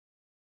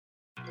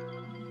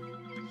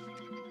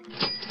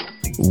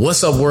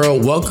What's up,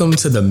 world? Welcome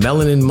to the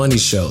Melanin Money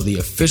Show, the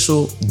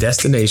official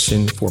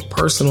destination for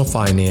personal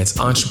finance,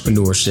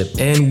 entrepreneurship,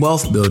 and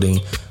wealth building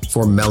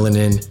for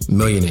melanin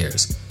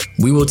millionaires.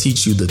 We will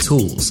teach you the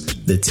tools,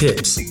 the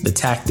tips, the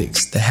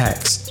tactics, the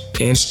hacks,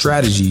 and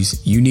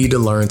strategies you need to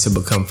learn to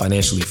become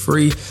financially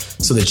free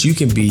so that you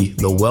can be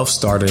the wealth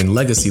starter and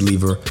legacy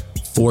leaver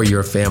for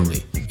your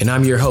family. And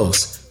I'm your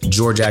host,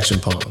 George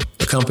Actionpong,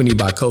 accompanied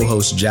by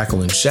co-hosts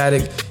Jacqueline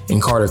Shattuck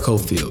and Carter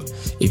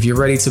Cofield. If you're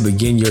ready to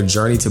begin your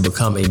journey to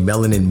become a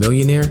melanin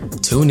millionaire,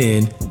 tune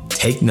in,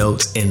 take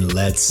notes, and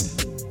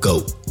let's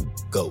go.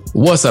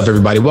 What's up,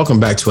 everybody? Welcome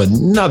back to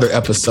another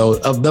episode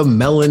of the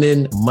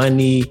Melanin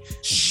Money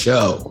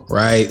Show,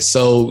 right?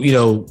 So,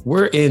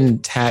 we're in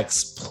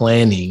tax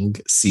planning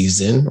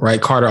season,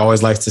 right? Carter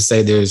always likes to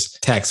say there's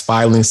tax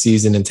filing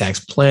season and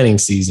tax planning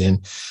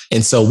season.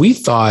 And so we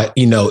thought,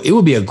 it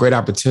would be a great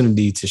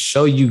opportunity to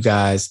show you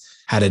guys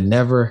how to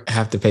never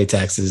have to pay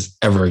taxes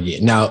ever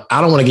again. Now, I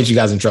don't want to get you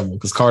guys in trouble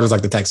because Carter's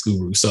like the tax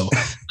guru. So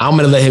I'm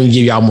going to let him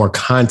give y'all more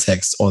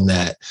context on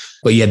that.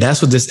 But yeah,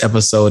 that's what this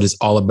episode is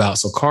all about.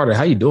 So Carter,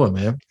 how you doing,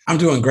 man? I'm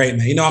doing great,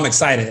 man. I'm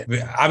excited.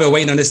 I've been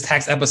waiting on this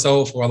tax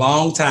episode for a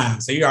long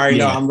time. So you already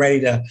know I'm ready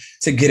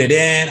to get it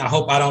in. I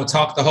hope I don't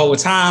talk the whole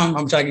time.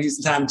 I'm trying to give you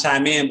some time to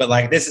chime in,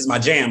 but this is my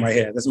jam right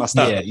here. This is my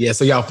stuff. Yeah.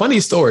 So y'all,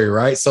 funny story,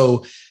 right?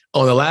 So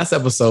on the last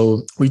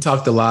episode, we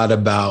talked a lot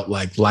about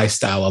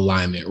lifestyle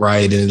alignment,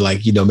 right? And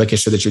making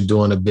sure that you're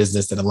doing a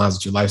business that aligns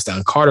with your lifestyle.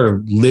 And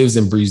Carter lives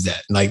and breathes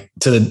that.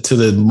 To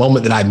the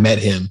moment that I met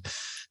him,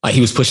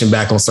 he was pushing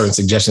back on certain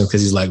suggestions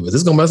because he's like, "Was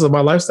this gonna mess up my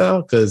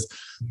lifestyle?" Because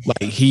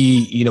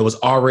he, was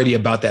already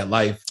about that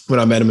life when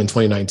I met him in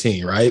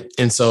 2019, right?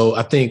 And so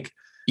I think,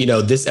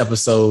 this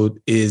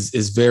episode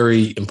is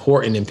very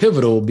important and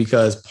pivotal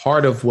because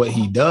part of what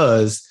he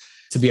does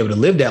to be able to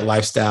live that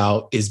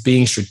lifestyle is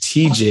being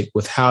strategic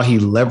with how he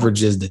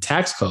leverages the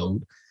tax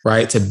code,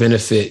 right, to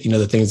benefit,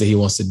 the things that he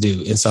wants to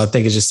do. And so I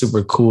think it's just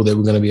super cool that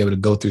we're going to be able to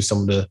go through some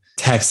of the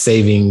tax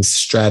savings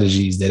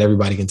strategies that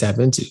everybody can tap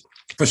into.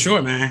 For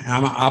sure, man.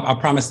 I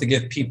promise to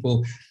give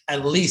people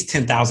at least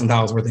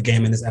 $10,000 worth of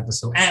game in this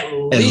episode. At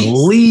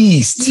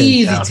least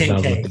easy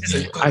 10K.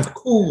 It's a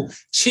cool,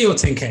 chill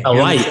 10K. A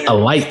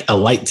light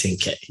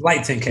 10K.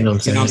 Light 10K. You know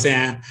what I'm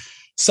saying?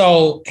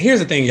 So here's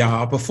the thing,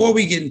 y'all. Before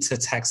we get into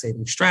tax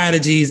saving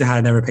strategies and how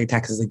to never pay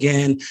taxes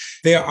again,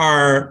 there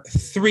are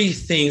 3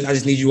 things I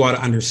just need you all to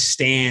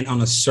understand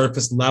on a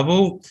surface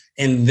level,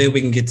 and then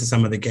we can get to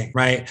some of the game,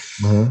 right?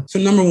 Mm-hmm. So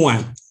number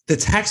 1, the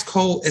tax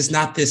code is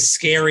not this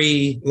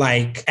scary,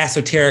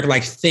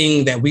 esoteric,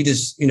 thing that we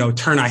just,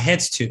 turn our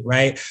heads to,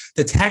 right?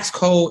 The tax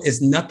code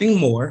is nothing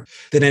more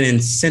than an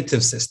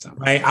incentive system,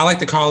 right? I like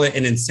to call it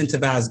an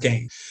incentivized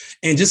game.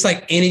 And just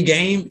like any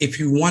game, if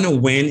you want to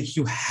win,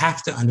 you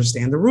have to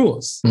understand the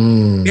rules.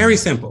 Very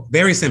simple,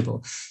 very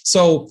simple.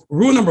 So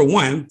rule number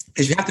 1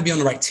 is you have to be on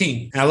the right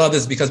team. And I love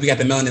this because we got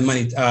the Melanin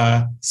Money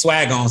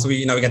swag on. So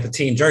we got the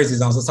team jerseys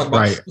on. So let's talk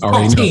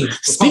about team.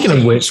 Speaking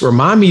of which,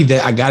 remind me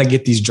that I got to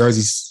get these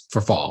jerseys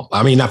for fall.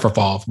 I mean, not for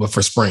fall, but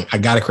for spring. I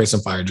got to create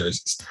some fire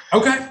jerseys.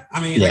 Okay.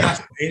 I mean,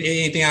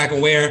 anything I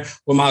can wear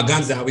with my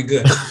guns out, we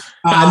good.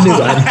 I knew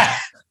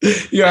that.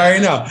 You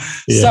already know.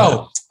 Yeah.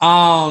 So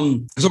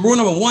rule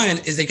number 1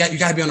 is you got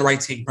to be on the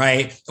right team,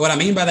 right? What I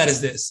mean by that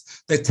is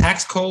this: the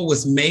tax code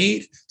was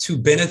made to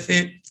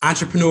benefit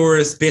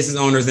entrepreneurs, business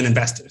owners, and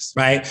investors,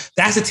 right?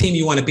 That's the team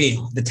you want to be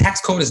on. The tax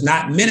code is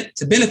not meant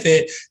to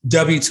benefit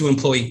W-2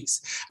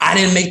 employees. I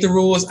didn't make the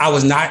rules. I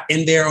was not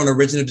in there on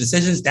original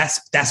decisions.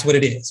 That's what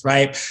it is,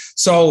 right?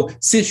 So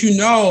since you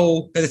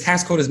know that the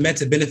tax code is meant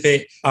to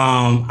benefit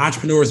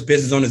entrepreneurs,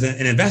 business owners,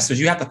 and investors,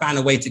 you have to find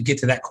a way to get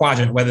to that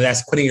quadrant, whether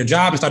that's quitting your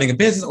job and starting a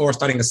business or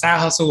starting a side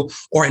hustle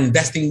or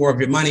investing more of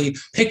your money.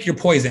 Pick your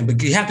poison,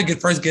 but you have to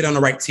get on the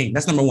right team.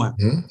 That's number 1.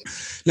 Mm-hmm.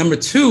 Number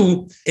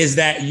 2 is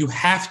that you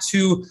have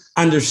to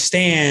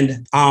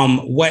understand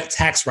what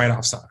tax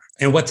write-offs are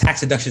and what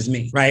tax deductions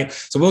mean, right?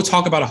 So we'll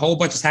talk about a whole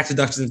bunch of tax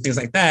deductions and things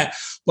like that.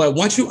 But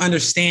once you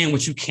understand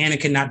what you can and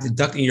cannot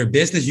deduct in your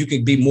business, you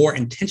can be more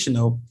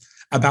intentional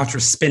about your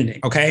spending,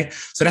 okay?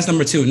 So that's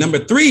number 2. Number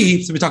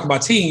 3, so we talk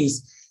about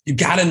teams, you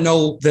got to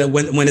know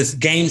when it's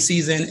game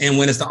season and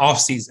when it's the off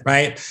season,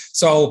 right?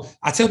 So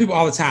I tell people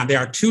all the time, there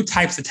are 2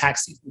 types of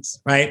tax seasons,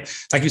 right?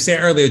 Like you said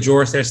earlier,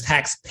 George, there's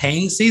tax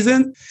paying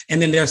season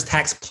and then there's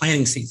tax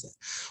planning season.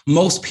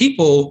 Most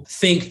people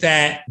think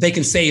that they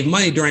can save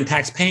money during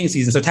tax paying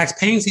season. So tax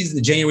paying season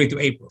is January through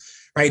April,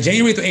 right?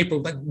 January through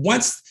April, like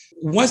once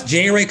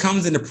January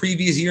comes and the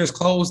previous year is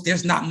closed,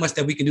 there's not much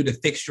that we can do to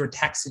fix your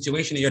tax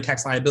situation or your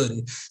tax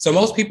liability. So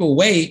most people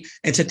wait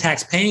until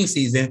tax paying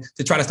season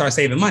to try to start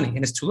saving money, and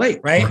it's too late,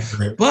 right?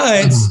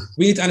 But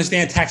we need to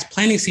understand tax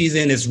planning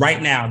season is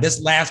right now.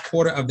 This last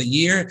quarter of the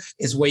year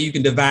is where you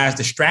can devise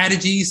the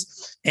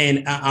strategies and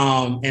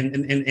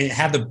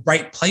have the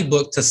right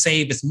playbook to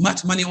save as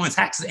much money on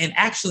taxes and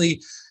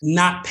actually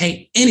not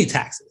pay any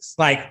taxes.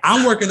 Like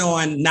I'm working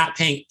on not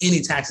paying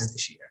any taxes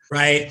this year.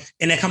 Right.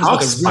 And that comes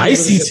with a really,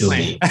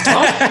 really good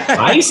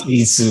plan.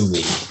 Spicy to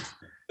me.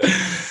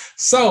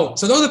 So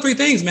those are three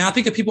things, man. I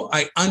think if people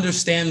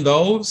understand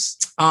those,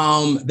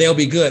 they'll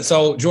be good.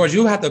 So George,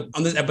 you have to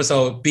on this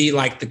episode be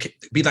like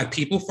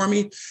people for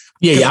me.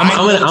 Yeah.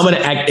 I'm gonna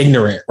act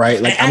ignorant,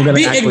 right? Like I'm gonna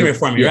be ignorant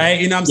for me, right?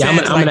 You know what I'm saying?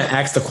 I'm gonna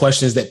ask the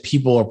questions that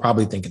people are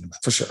probably thinking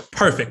about for sure.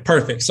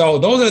 Perfect. So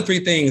those are the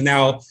three things.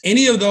 Now,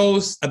 any of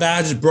those that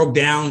I just broke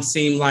down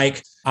seem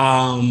like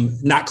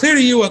not clear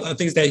to you, or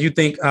things that you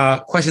think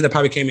questions that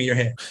probably came in your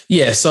head?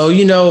 Yeah. So,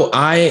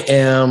 I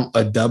am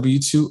a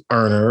W-2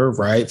 earner,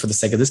 right? For the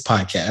sake of this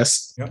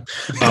podcast. Yep.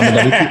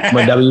 I'm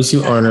a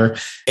W-2 earner.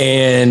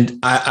 And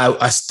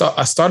I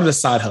started a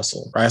side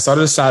hustle, right? I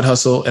started a side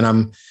hustle and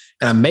I'm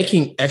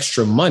making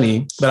extra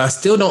money, but I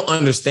still don't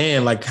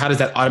understand, like, how does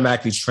that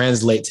automatically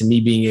translate to me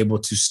being able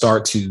to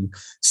start to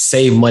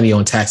save money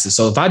on taxes?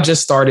 So if I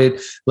just started,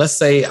 let's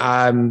say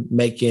I'm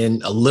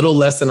making a little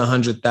less than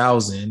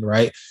 100,000,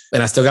 right?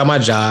 And I still got my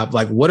job.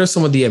 Like, what are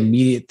some of the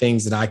immediate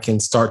things that I can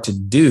start to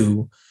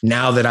do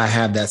now that I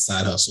have that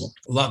side hustle?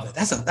 Love it.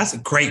 That's a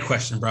great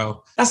question,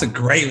 bro. That's a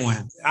great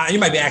one. You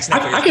might be asking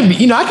that. I can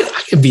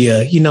be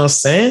a,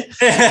 saying.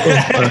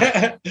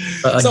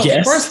 So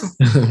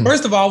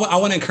first of all, I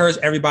want to encourage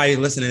everybody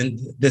listening.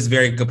 This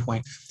very good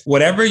point.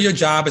 Whatever your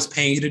job is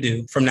paying you to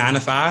do from 9 to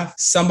 5,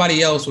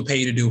 somebody else will pay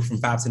you to do from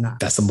 5 to 9.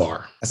 That's a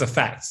bar. That's a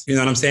fact. You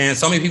know what I'm saying?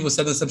 So many people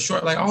sell themselves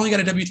short, like, I only got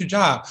a W-2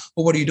 job.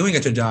 Well, what are you doing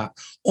at your job?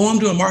 Oh, I'm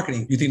doing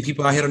marketing. You think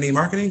people out here don't need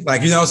marketing?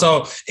 Like,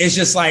 so it's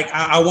just like,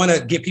 I want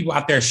to get people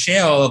out their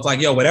shell of like,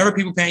 yo, whatever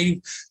people paying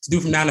you to do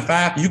from 9 to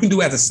 5, you can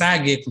do as a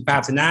side gig from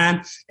 5 to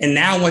 9. And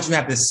now once you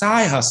have this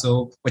side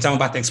hustle, which I'm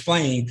about to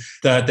explain,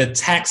 the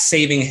tax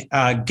saving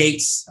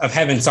gates of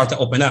heaven start to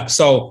open up.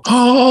 So,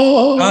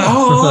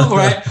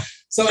 right.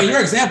 So in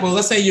your example,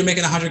 let's say you're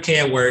making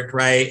 100K at work,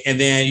 right? And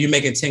then you're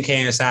making 10K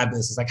in your side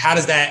business. Like, how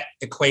does that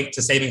equate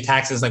to saving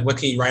taxes? Like, what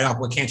can you write off?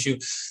 What can't you?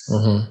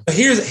 Mm-hmm. But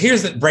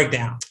here's the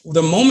breakdown.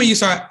 The moment you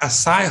start a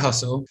side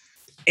hustle,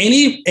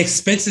 any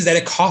expenses that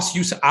it costs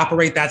you to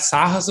operate that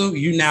side hustle,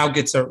 you now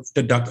get to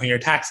deduct on your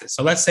taxes.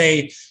 So let's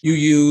say you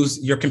use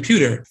your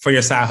computer for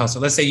your side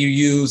hustle. Let's say you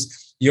use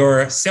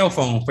your cell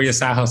phone for your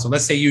side hustle.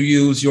 Let's say you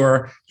use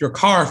your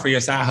car for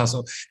your side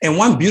hustle. And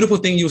one beautiful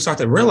thing you'll start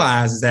to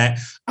realize is that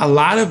a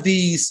lot of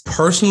these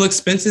personal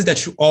expenses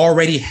that you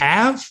already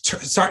have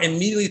start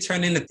immediately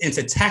turning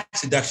into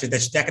tax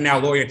deductions that can now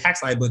lower your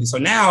tax liability. So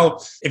now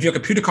if your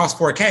computer costs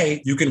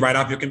 $4K, you can write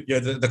off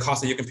the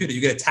cost of your computer.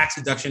 You get a tax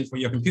deduction for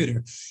your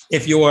computer.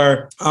 If you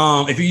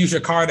use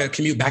your car to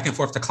commute back and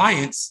forth to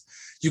clients,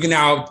 you can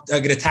now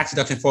get a tax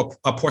deduction for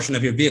a portion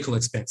of your vehicle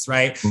expense,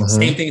 right? Mm-hmm.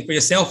 Same thing for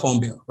your cell phone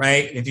bill,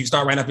 right? If you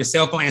start writing up your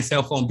cell phone and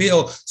cell phone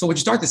bill. So what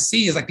you start to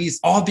see is like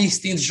all these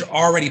things that you're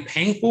already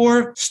paying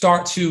for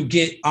start to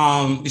get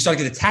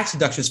the tax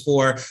deductions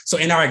for. So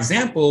in our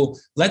example,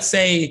 let's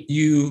say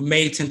you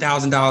made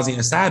 $10,000 in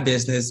your side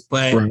business,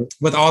 but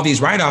with all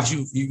these write-offs,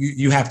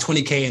 you have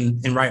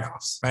 20K in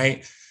write-offs,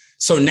 right?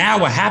 So now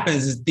what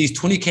happens is these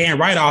 20K in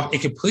write-off, it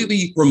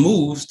completely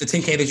removes the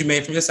 10K that you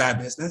made from your side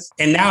business.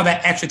 And now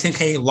that extra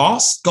 10K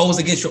loss goes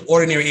against your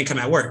ordinary income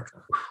at work.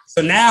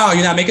 So now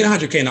you're not making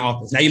 100K in the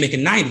office. Now you're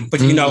making 90, but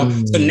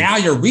so now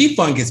your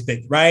refund gets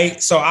big,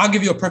 right? So I'll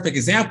give you a perfect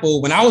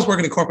example. When I was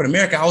working in corporate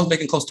America, I was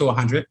making close to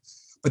 100,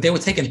 but they were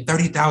taking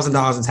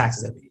 $30,000 in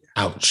taxes every year.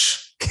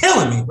 Ouch.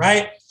 Killing me,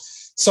 right?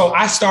 So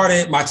I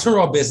started my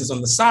Turo business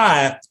on the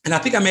side, and I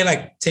think I made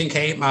like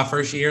 10K my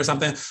first year or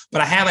something, but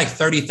I had like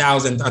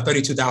 $30,000 or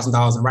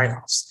 $32,000 in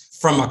write-offs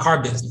from my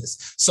car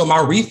business. So my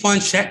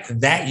refund check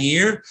that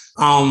year,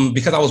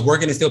 because I was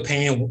working and still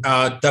paying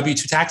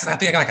W-2 taxes, I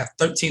think I got like a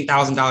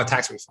 $13,000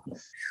 tax refund.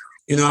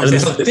 You know what I'm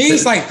saying? So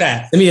things like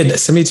that.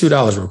 Send me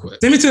 $2 real quick.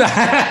 Send me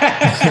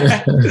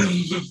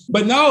 $2.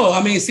 But no,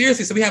 I mean,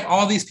 seriously. So we have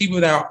all these people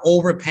that are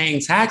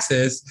overpaying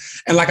taxes.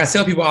 And like I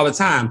tell people all the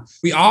time,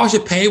 we all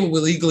should pay what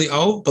we legally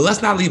owe, but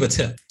let's not leave a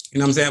tip. You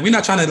know what I'm saying? We're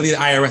not trying to leave the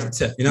IRS a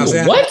tip. You know what I'm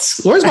saying? What?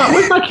 Where's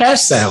my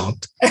cash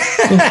sound?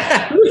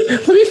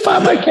 Let me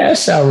find my cash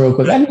sound real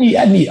quick. I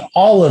need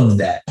all of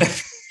that.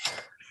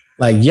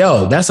 Like,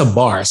 yo, that's a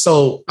bar.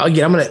 So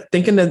again,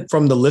 thinking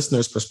from the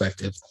listener's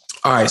perspective.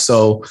 All right,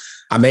 so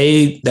I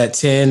made that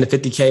 10 to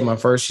 50K my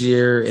first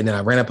year, and then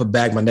I ran up a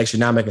bag my next year.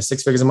 Now I'm making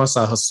 6 figures in my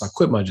side hustle. So I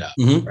quit my job,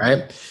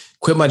 right?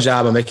 Quit my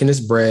job. I'm making this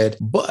bread,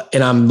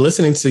 and I'm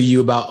listening to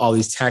you about all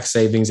these tax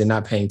savings and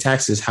not paying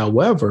taxes.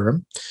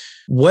 However,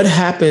 what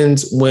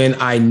happens when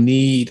I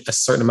need a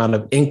certain amount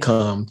of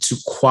income to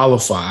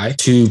qualify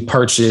to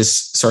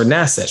purchase certain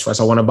assets, right?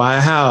 So I want to buy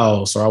a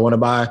house or I want to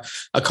buy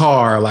a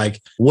car.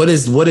 Like, what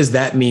does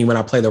that mean when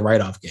I play the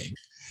write-off game?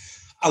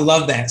 I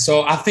love that.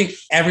 So I think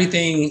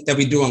everything that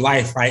we do in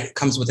life, right,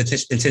 comes with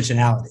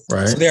intentionality.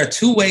 Right. So there are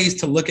two ways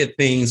to look at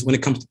things when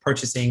it comes to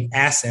purchasing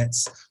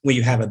assets when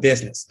you have a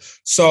business.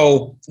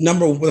 So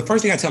the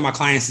first thing I tell my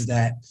clients is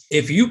that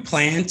if you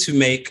plan to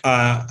make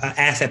an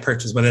asset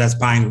purchase, whether that's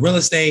buying real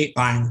estate,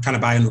 trying to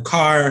buy a new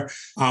car,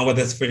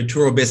 whether it's for your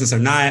Turo business or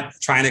not,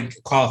 trying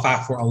to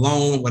qualify for a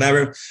loan,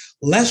 whatever,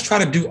 let's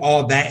try to do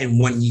all that in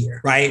 1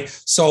 year, right?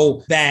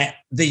 So that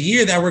the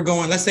year that we're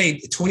going, let's say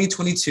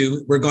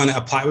 2022, we're going to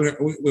apply.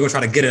 We we're going to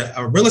try to get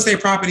a real estate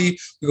property,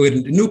 we're going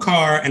to get a new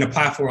car and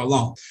apply for a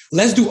loan.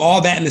 Let's do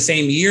all that in the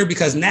same year,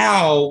 because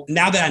now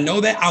that I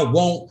know that, I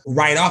won't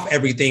write off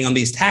everything on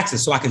these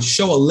taxes. So I can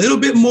show a little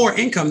bit more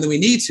income than we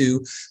need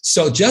to.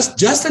 So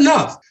just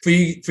enough for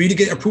you to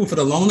get approved for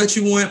the loan that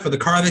you want, for the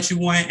car that you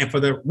want, and for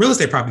the real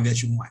estate property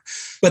that you want.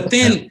 But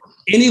then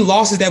any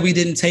losses that we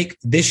didn't take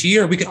this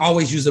year, we can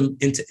always use them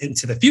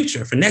into the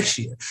future for next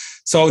year.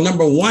 So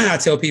number one, I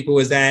tell people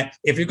is that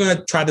if you're going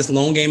to try this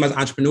loan game as an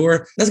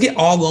entrepreneur, let's get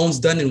all loans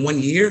done in 1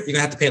 year. You're going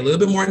to have to pay a little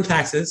bit more in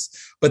taxes.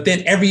 But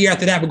then every year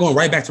after that, we're going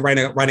right back to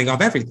writing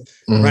off everything,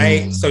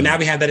 right? So now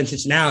we have that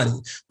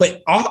intentionality.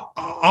 But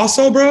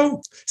also,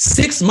 bro,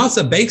 6 months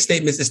of bank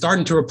statements is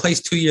starting to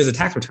replace 2 years of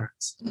tax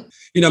returns.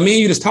 Me and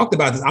you just talked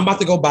about this. I'm about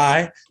to go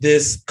buy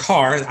this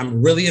car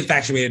I'm really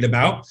infatuated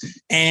about.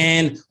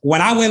 And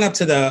when I went up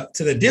to the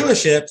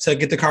dealership to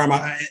get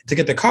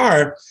the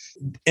car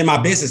in my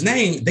business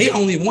name, they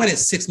only wanted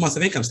 6 months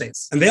of income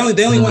statements. And they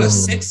only wanted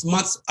 6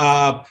 months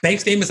of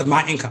bank statements of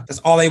my income. That's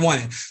all they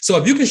wanted. So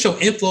if you can show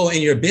inflow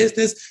in your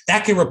business,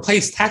 that can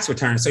replace tax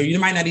returns. So you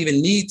might not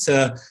even need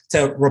to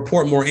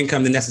report more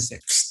income than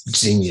necessary.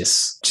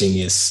 Genius.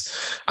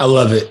 I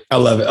love it.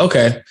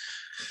 Okay.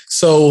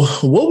 So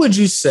what would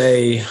you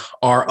say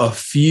are a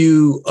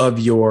few of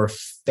your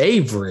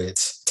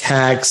favorite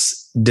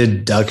tax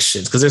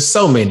deductions? Because there's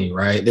so many,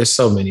 right? There's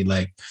so many,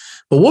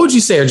 but what would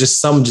you say are just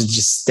some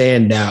just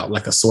stand out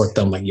like a sore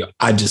thumb? Like, yo,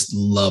 I just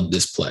love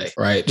this play,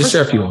 right? Just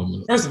share a few of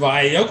them. First of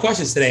all, your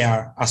questions today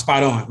are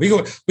spot on. We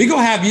go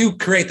have you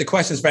create the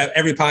questions for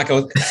every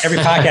podcast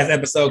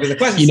episode, because the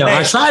questions. Today,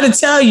 I try to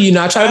tell you,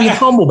 I try to be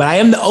humble, but I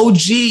am the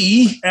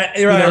OG.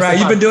 Right.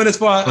 You've been doing this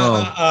for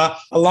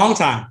a long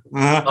time.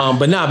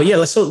 But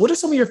yeah. So, what are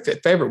some of your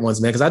favorite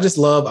ones, man? Because I just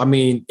love.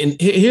 And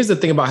here's the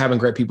thing about having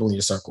great people in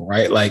your circle,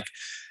 right?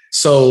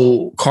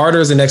 So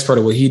Carter is an expert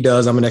at what he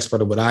does. I'm an expert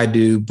at what I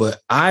do,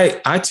 but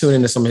I tune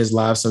into some of his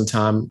lives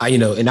sometime.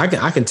 And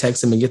I can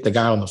text him and get the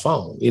guy on the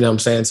phone. You know what I'm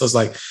saying? So it's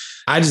like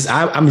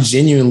I'm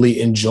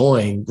genuinely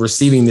enjoying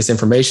receiving this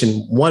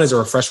information. One, is a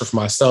refresher for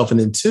myself, and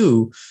then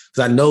two,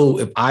 because I know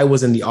if I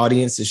was in the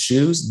audience's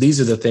shoes, these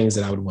are the things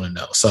that I would want to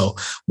know. So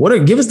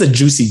give us the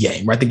juicy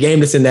game, right? The game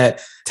that's in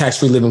that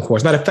tax-free living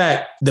course. Matter of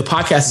fact, the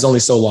podcast is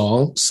only so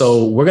long,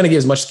 so we're going to give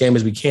as much game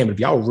as we can. But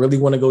if y'all really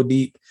want to go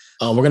deep,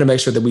 we're going to make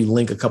sure that we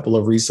link a couple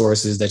of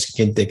resources that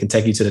can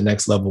take you to the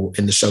next level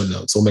in the show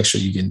notes. So we'll make sure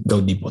you can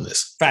go deep on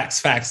this.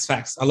 Facts.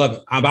 I love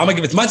it. I'm going to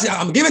give it much.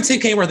 I'm giving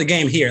 10K worth of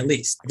game here, at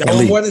least. If y'all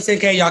want more than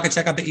 10K, y'all can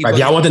check out the ebook. Right, if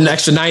y'all want the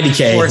extra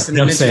 90K, you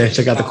know what I'm saying?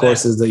 Check out the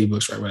courses, the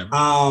ebooks, right? Whatever. So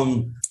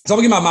I'm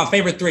going to give my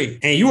favorite three.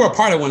 And you were a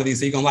part of one of these,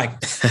 so you're going to like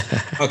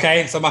it.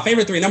 Okay, so my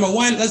favorite three. Number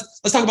one,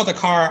 let's talk about the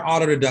car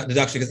auto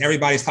deduction, because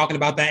everybody's talking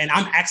about that. And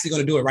I'm actually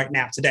going to do it right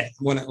now, today.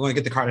 I'm going to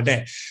get the car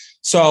today.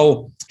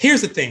 So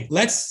here's the thing.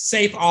 Let's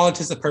say for all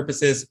intents and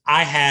purposes,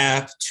 I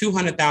have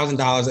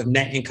 $200,000 of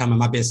net income in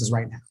my business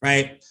right now,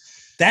 right?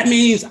 That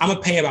means I'm going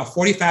to pay about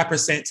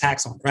 45%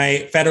 tax on it,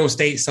 right? Federal,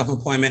 state,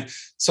 self-employment.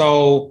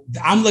 So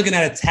I'm looking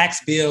at a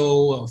tax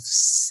bill of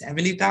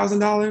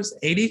 $70,000,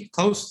 80,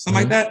 close,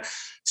 something like that.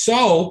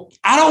 So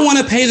I don't want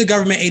to pay the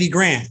government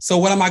 $80,000. So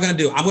what am I going to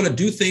do? I'm going to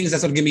do things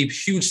that's going to give me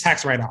huge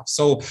tax write-offs.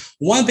 So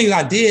one thing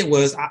I did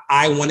was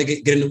I want to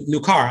get a new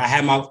car. I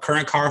had my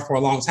current car for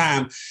a long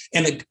time.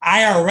 And the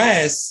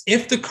IRS,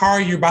 if the car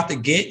you're about to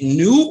get,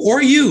 new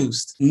or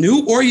used,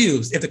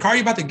 if the car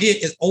you're about to get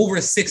is over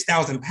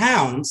 6,000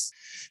 pounds,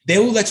 they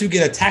will let you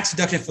get a tax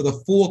deduction for the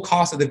full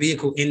cost of the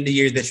vehicle in the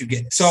year that you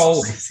get it.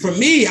 So for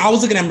me, I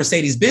was looking at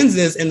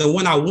Mercedes-Benzes, and the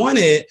one I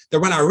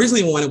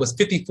originally wanted was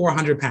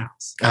 5,400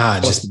 pounds. I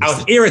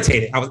was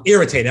irritated.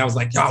 I was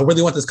like, yo, I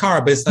really want this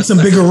car, but it's some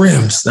bigger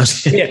rims.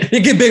 Yeah, you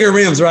get bigger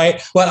rims, right?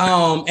 But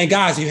and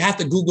guys, you have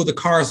to Google the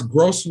car's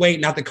gross weight,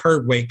 not the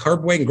curb weight.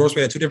 Curb weight and gross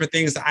weight are two different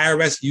things. The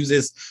IRS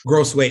uses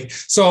gross weight.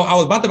 So I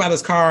was about to buy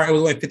this car. It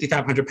was like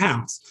 5,500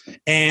 pounds.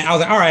 And I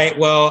was like, all right,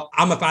 well,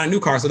 I'm going to find a new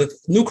car. So the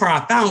new car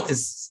I found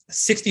is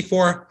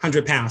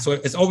 6,400 pounds. So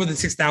it's over the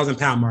 6,000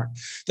 pound mark.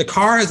 The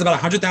car is about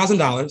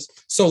 $100,000.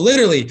 So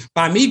literally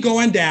by me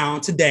going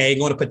down today,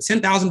 going to put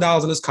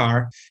 $10,000 in this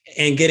car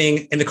and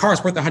the car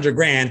is worth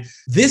 $100,000.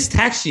 This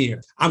tax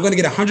year, I'm going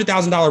to get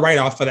 $100,000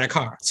 write-off for that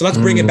car. So let's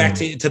bring it back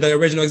to the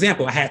original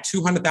example. I had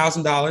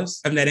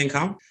 $200,000 of net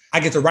income.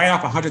 I get to write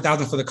off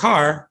 $100,000 for the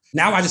car.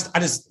 Now I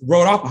just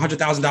wrote off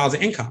 $100,000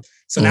 of income.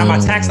 So now my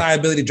tax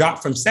liability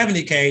dropped from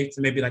 70K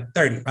to maybe like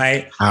 30,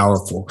 right?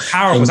 Powerful.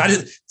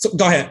 So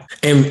go ahead.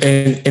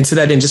 And to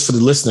that end, just for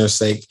the listener's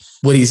sake,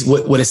 what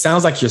it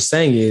sounds like you're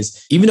saying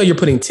is, even though you're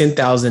putting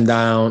 10,000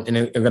 down and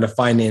you're going to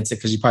finance it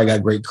because you probably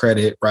got great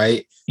credit,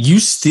 right? You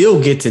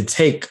still get to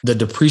take the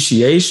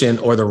depreciation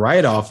or the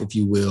write-off, if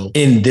you will,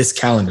 in this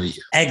calendar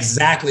year.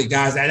 Exactly,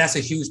 guys. That's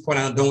a huge point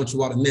I don't want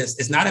you all to miss.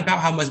 It's not about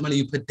how much money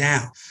you put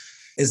down.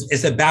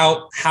 It's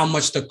about how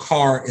much the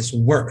car is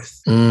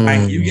worth.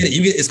 Right? You get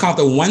it's called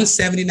the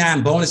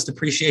 179 bonus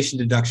depreciation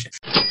deduction.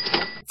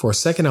 For a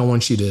second, I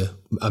want you to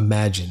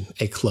imagine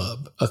a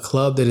club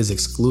that is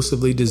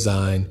exclusively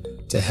designed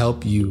to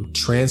help you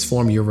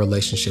transform your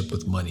relationship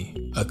with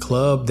money, a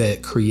club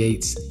that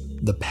creates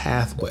the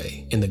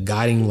pathway and the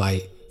guiding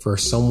light for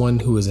someone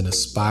who is an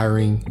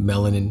aspiring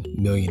melanin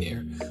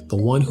millionaire, the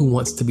one who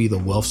wants to be the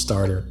wealth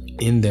starter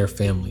in their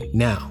family.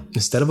 Now,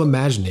 instead of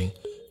imagining,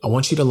 I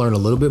want you to learn a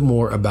little bit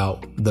more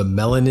about the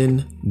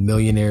Melanin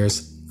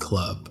Millionaires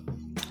Club,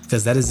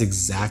 because that is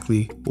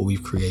exactly what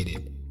we've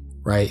created,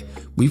 right?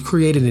 We've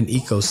created an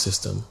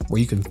ecosystem where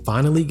you can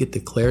finally get the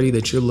clarity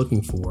that you're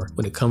looking for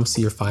when it comes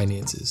to your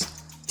finances,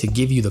 to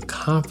give you the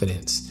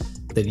confidence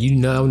that you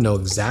now know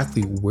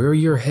exactly where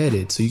you're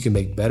headed so you can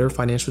make better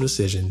financial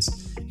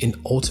decisions and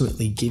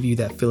ultimately give you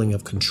that feeling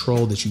of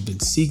control that you've been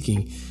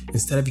seeking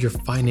instead of your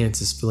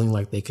finances feeling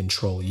like they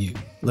control you.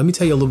 Let me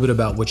tell you a little bit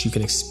about what you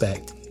can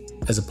expect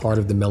as a part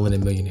of the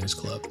Melanin Millionaires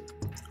Club.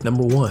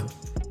 Number one,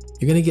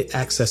 you're going to get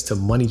access to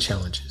money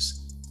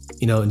challenges,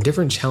 and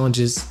different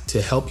challenges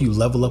to help you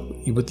level up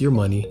with your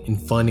money in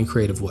fun and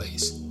creative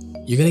ways.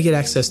 You're going to get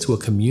access to a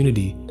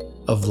community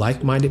of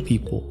like-minded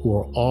people who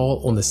are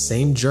all on the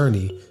same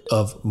journey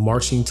of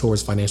marching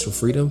towards financial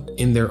freedom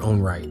in their own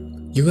right.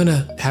 You're going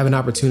to have an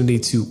opportunity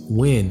to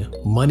win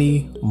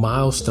money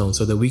milestones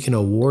so that we can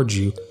award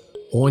you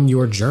on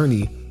your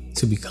journey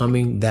to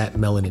becoming that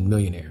melanin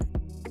millionaire.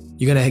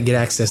 You're going to get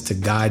access to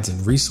guides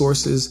and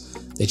resources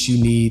that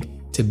you need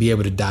to be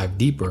able to dive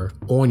deeper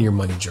on your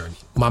money journey.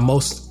 My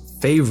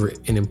most favorite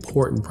and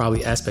important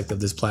probably aspect of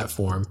this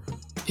platform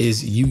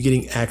is you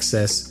getting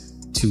access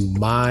to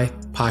My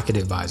Pocket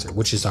Advisor,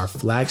 which is our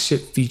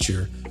flagship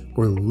feature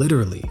where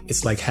literally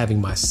it's like having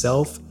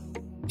myself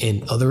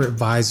and other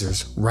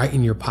advisors right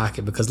in your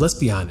pocket. Because let's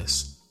be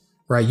honest,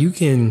 right? You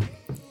can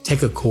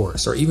take a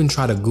course or even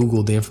try to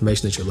Google the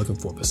information that you're looking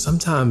for. But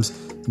sometimes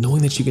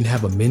knowing that you can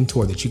have a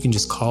mentor that you can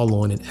just call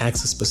on and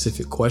ask a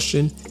specific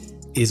question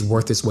is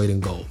worth its weight in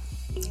gold.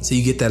 So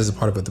you get that as a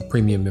part of the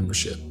premium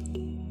membership.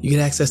 You get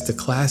access to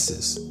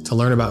classes to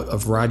learn about a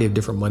variety of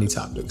different money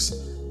topics.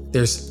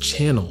 There's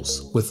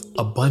channels with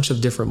a bunch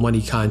of different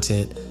money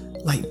content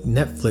like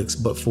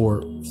Netflix, but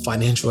for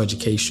financial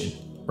education,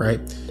 right?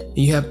 And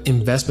you have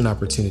investment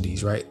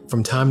opportunities, right?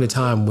 From time to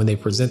time when they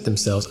present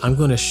themselves, I'm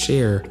going to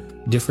share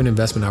different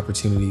investment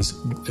opportunities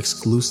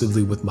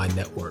exclusively with my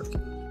network.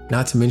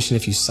 Not to mention,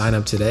 if you sign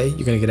up today,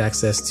 you're going to get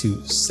access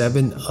to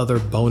 7 other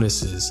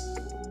bonuses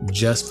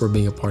just for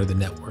being a part of the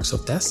network. So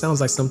if that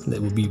sounds like something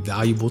that would be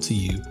valuable to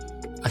you,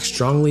 I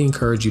strongly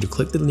encourage you to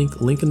click the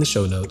link in the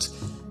show notes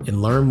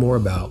and learn more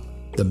about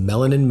the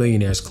Melanin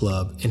Millionaires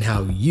Club and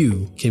how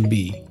you can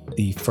be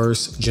the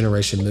first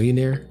generation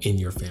millionaire in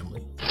your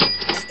family.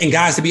 And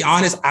guys, to be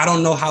honest, I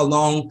don't know how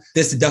long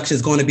this deduction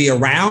is going to be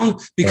around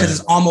because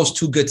it's almost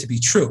too good to be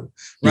true,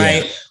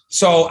 right? Yeah.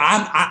 So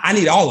I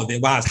need all of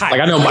it while it's high. Like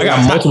I know I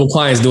got multiple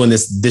clients doing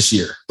this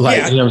year. Like,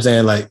 you know what I'm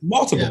saying? Like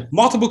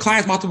multiple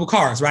clients, multiple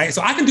cars, right?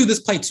 So I can do this,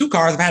 play 2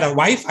 cars. I've had a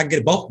wife, I can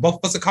get both of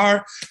us a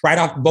car right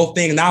off both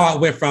things. Now I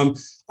went from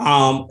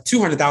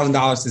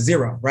 $200,000 to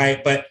 0,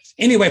 right? But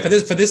anyway, for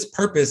this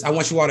purpose, I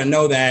want you all to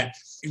know that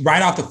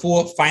write off the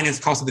full finance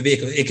cost of the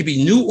vehicle. It could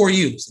be new or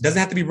used. It doesn't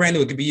have to be brand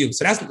new. It could be used.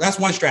 So that's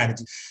one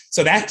strategy.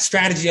 So that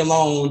strategy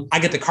alone, I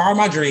get the car of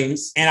my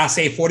dreams and I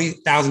save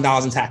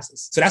 $40,000 in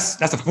taxes. So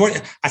that's a 40.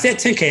 I said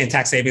 10K in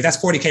tax savings.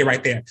 That's 40K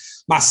right there.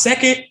 My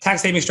second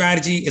tax saving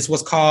strategy is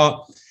what's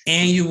called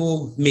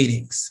annual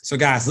meetings. So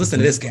guys, listen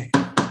to this game.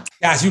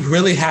 Guys, you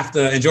really have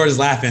to, and George is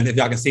laughing if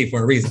y'all can see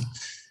for a reason.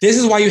 This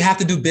is why you have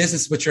to do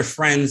business with your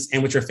friends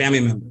and with your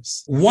family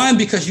members. One,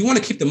 because you want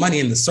to keep the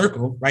money in the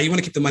circle, right? You want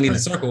to keep the money in the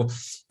circle.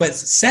 But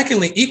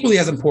secondly, equally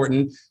as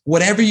important,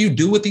 whatever you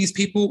do with these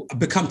people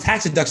become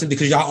tax deductions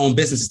because y'all own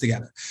businesses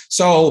together.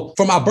 So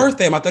for my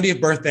birthday, my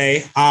 30th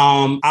birthday,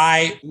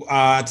 I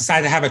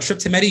decided to have a trip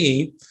to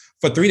Medellin.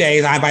 For 3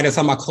 days, I invited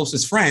some of my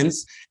closest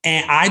friends,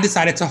 and I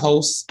decided to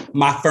host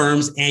my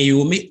firm's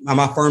annual meeting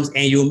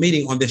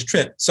on this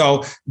trip.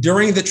 So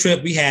during the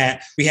trip, we had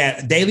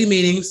daily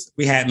meetings,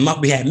 we had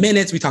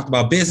minutes, we talked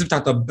about business, we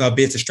talked about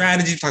business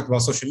strategy, we talked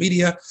about social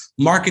media,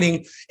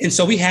 marketing, and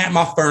so we had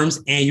my firm's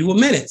annual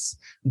minutes.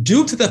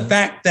 Due to the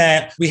fact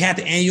that we had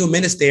the annual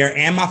minutes there,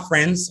 and my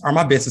friends are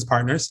my business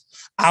partners,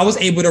 I was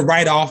able to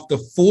write off the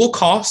full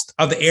cost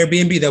of the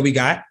Airbnb that we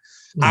got.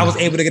 I was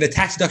able to get a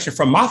tax deduction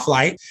from my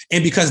flight.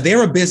 And because they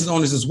were business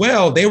owners as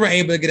well, they were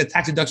able to get a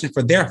tax deduction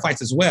for their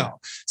flights as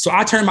well. So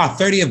I turned my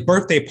 30th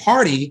birthday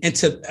party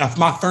into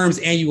my firm's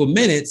annual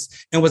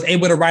minutes and was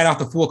able to write off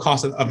the full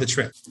cost of the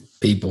trip.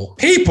 People.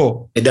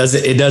 It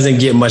doesn't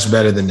get much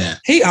better than that.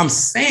 I'm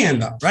saying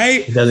though,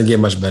 right? It doesn't get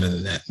much better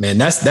than that, man.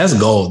 That's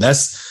gold.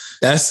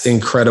 That's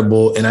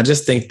incredible. And I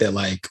just think that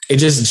it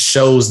just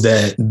shows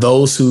that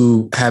those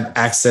who have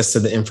access to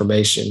the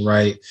information,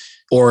 right?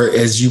 Or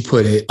as you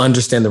put it,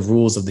 understand the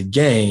rules of the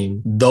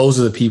game, those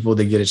are the people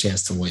that get a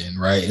chance to win,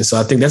 right? And so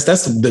I think that's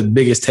the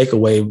biggest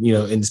takeaway,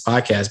 in this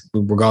podcast,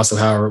 regardless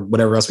of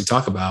whatever else we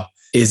talk about,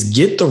 is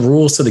get the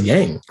rules to the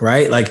game,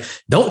 right? Like,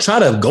 don't try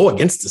to go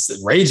against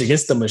this, rage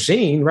against the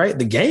machine, right?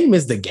 The game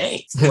is the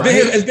game. Right?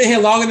 It's been here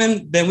longer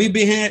than we've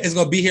been here. It's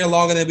going to be here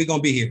longer than we're going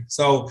to be here.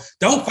 So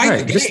don't fight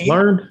the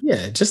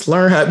game. Just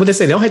learn how, what they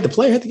say, don't hate the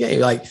player, hate the game.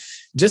 Like,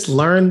 just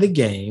learn the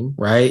game,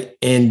 right?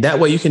 And that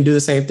way you can do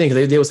the same thing.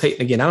 Because they was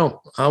hating again. I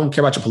don't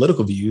care about your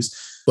political views,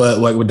 but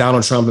like with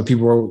Donald Trump, and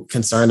people were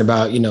concerned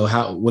about,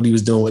 what he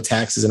was doing with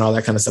taxes and all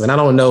that kind of stuff. And I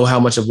don't know how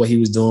much of what he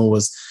was doing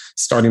was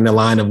starting the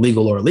line of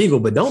legal or illegal,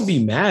 but don't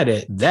be mad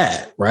at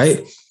that,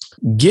 right?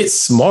 Get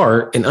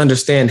smart and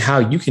understand how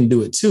you can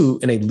do it too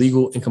in a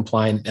legal and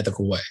compliant,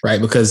 ethical way, right?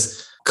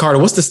 Because Carter,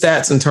 what's the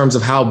stats in terms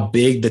of how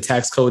big the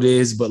tax code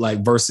is, but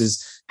like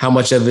versus how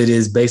much of it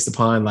is based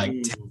upon like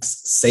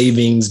tax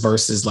savings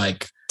versus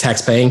like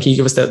tax paying? Can you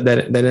give us that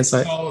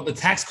insight? So the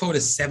tax code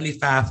is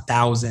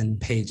 75,000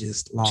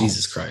 pages long.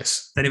 Jesus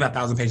Christ.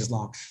 75,000 pages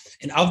long.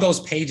 And of those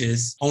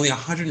pages, only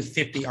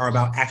 150 are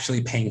about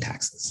actually paying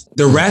taxes.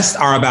 The rest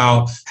are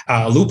about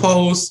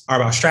loopholes, are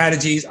about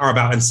strategies, are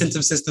about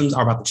incentive systems,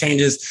 are about the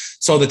changes.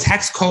 So the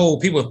tax code,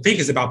 people think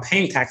is about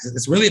paying taxes.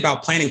 It's really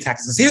about planning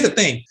taxes. Here's the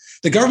thing.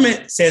 The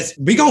government says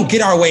we're going to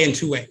get our way in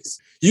two ways.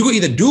 You can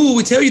either do what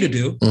we tell you to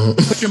do,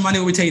 put your money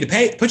where we tell you to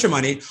pay, put your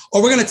money,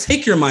 or we're going to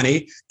take your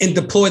money and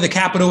deploy the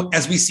capital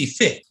as we see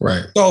fit.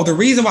 Right. So the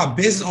reason why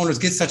business owners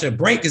get such a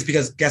break is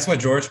because guess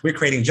what, George? We're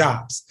creating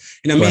jobs.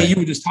 Me and you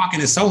were just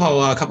talking in Soho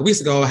a couple of weeks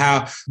ago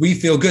how we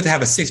feel good to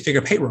have a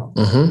 6-figure payroll.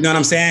 You know what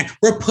I'm saying?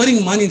 We're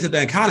putting money into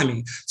the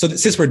economy. So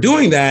since we're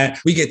doing that,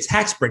 we get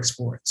tax breaks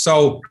for it.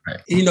 So,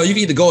 you can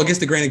either go against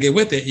the grain and get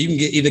with it. You can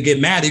either get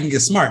mad or you can get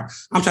smart.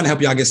 I'm trying to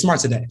help y'all get smart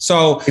today.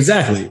 So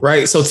exactly.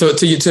 Right. So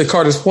to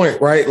Carter's point,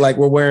 right? Like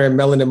we're wearing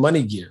Melanin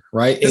Money gear,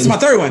 right? This is my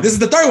third one. This is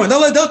the third one. This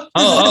is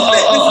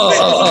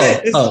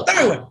the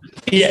third one.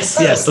 Yes.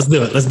 Let's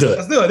do it.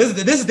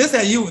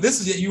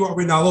 This is you are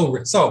written all over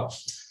it. So,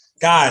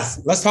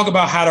 guys, let's talk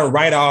about how to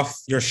write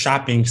off your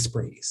shopping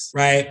sprees,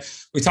 right?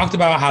 We talked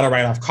about how to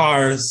write off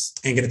cars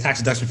and get a tax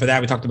deduction for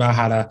that. We talked about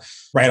how to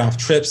write off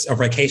trips or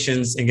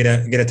vacations and get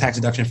a tax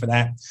deduction for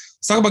that.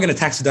 Let's talk about getting a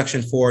tax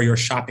deduction for your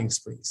shopping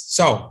sprees.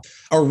 So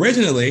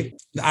originally,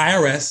 the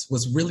IRS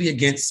was really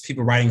against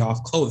people writing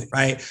off clothing,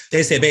 right?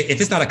 They said,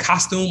 if it's not a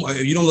costume or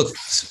you don't look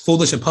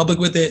foolish in public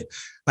with it,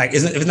 like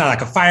if it's not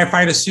like a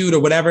firefighter suit or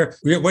whatever,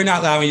 we're not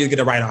allowing you to get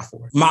a write-off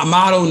for it.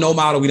 Model, no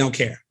model, we don't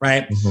care,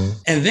 right?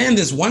 And then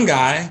this one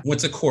guy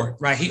went to court,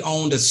 right? He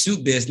owned a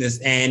suit business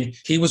and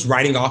he was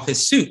writing off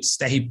his suits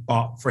that he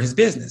bought for his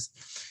business.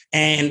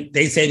 And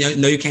they said,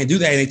 no, you can't do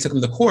that. And they took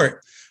him to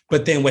court.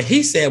 But then what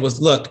he said was,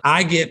 look,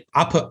 I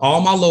put all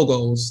my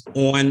logos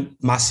on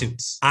my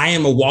suits. I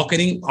am a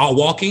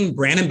walking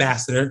brand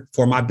ambassador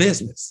for my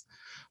business.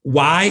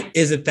 Why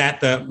is it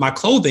that my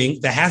clothing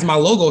that has my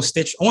logo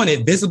stitched on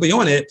it, visibly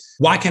on it,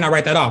 why can't I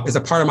write that off? It's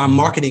a part of my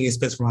marketing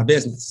expense for my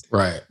business.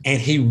 Right. And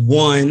he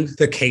won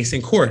the case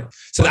in court.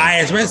 So the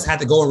IRS had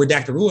to go and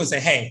redact the rule and say,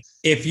 hey,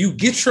 if you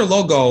get your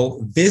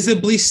logo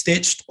visibly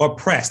stitched or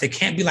pressed, it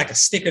can't be like a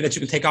sticker that you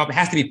can take off. It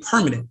has to be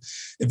permanent.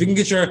 If you can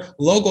get your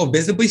logo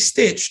visibly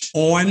stitched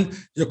on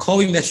your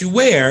clothing that you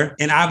wear,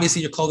 and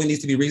obviously your clothing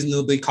needs to be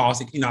reasonably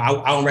costly. I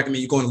don't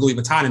recommend you going to Louis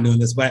Vuitton and doing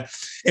this, but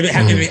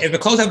if the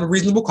clothes have a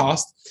reasonable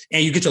cost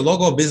and you get your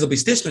logo visibly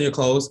stitched on your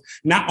clothes,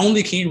 not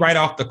only can you write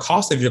off the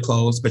cost of your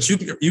clothes, but you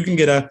can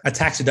get a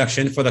tax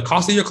deduction for the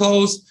cost of your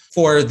clothes,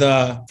 for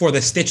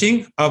the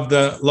stitching of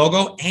the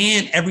logo,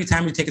 and every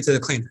time you take it to the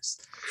cleaners.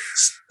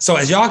 So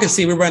as y'all can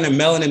see, we're running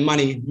Melanin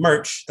Money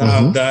merch,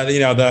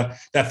 the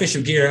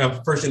official gear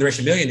of First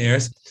Generation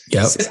Millionaires.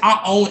 Yep. Since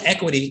I own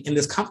equity in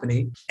this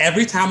company,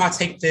 every time I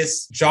take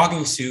this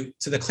jogging suit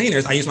to the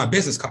cleaners, I use my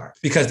business card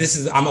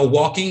because I'm a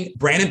walking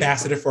brand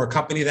ambassador for a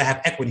company that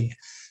have equity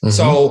in.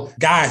 So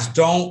guys,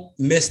 don't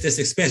miss this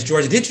expense.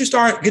 Georgia, did you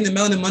start getting the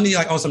Melanin Money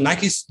like on some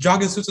Nike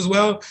jogging suits as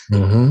well?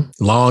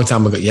 Long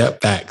time ago.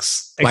 Yep.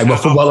 Facts.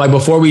 Exactly. Like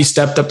before we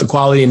stepped up the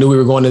quality and knew we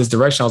were going in this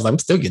direction, I was like, I'm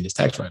still getting this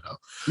tax right now.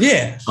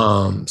 Yeah.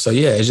 So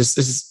yeah, it's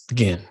just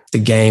again, the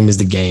game is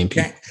the game.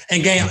 People.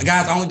 And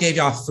guys, I only gave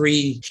y'all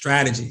 3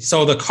 strategies.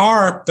 So the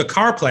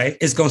car play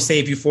is going to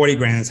save you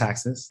 $40,000 in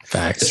taxes.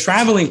 Facts. The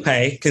traveling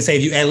pay can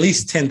save you at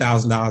least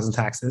 $10,000 in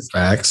taxes.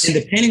 Facts. And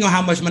depending on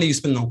how much money you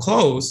spend on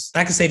clothes,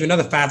 that can save you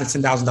another $5,000 to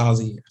 $10,000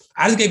 a year.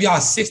 I just gave y'all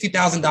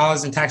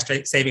 $60,000 in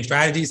tax saving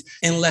strategies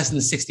in less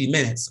than 60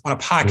 minutes on a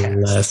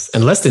podcast.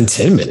 Less than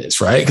 10 minutes,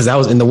 right? Because that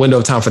was in the window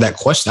of time for that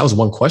question. That was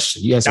one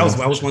question. You answered.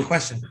 That was one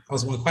question.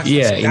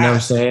 Yeah, so guys, you know what I'm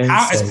saying?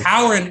 It's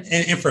power and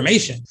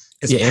information.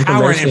 It's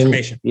power and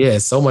information. Yeah,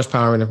 so much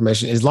power and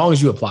information as long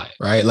as you apply it,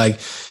 right? Like,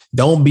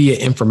 don't be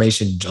an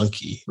information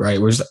junkie, right?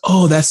 We're just like,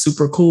 oh, that's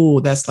super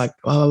cool. That's like,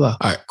 blah, blah, blah.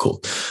 All right,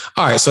 cool.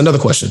 All right, so another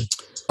question.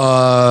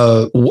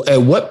 At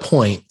what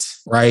point,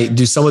 right,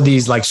 do some of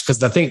these, like,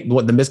 because I think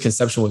what the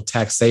misconception with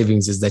tax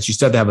savings is that you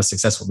still have to have a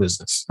successful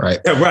business, right?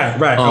 Yeah,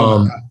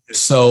 right.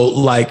 So,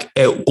 like,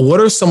 what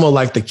are some of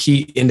like the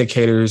key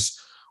indicators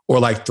or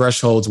like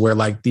thresholds where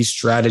like these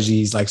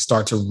strategies like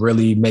start to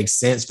really make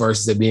sense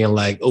versus it being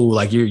like, oh,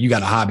 like you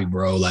got a hobby,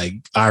 bro. Like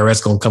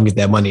IRS gonna come get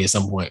that money at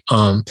some point.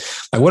 Like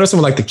what are some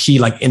of like the key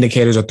like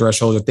indicators or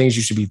thresholds or things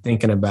you should be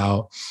thinking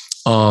about,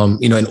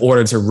 in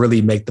order to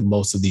really make the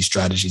most of these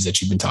strategies that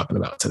you've been talking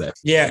about today?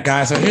 Yeah,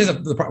 guys. So here's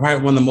probably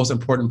one of the most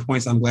important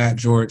points. I'm glad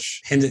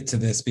George hinted to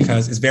this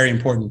because it's very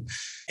important.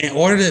 in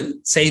order to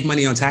save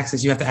money on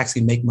taxes, you have to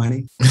actually make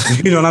money.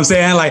 You know what I'm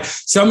saying? Like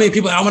so many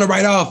people, I want to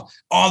write off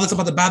all this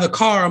about to buy the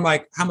car. I'm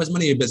like, how much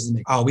money your business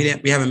make? Oh, we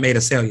haven't made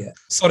a sale yet.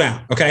 Slow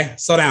down. Okay.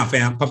 Slow down,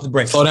 fam. Pump the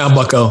brakes. Slow down,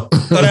 bucko.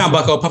 Slow down,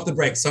 bucko. Pump the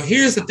brakes. So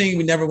here's the thing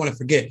we never want to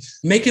forget.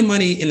 Making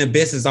money in a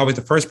business is always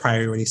the first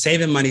priority.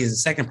 Saving money is the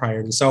second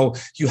priority. So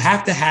you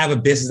have to have a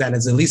business that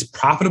is at least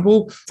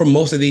profitable for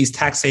most of these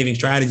tax saving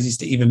strategies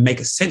to even make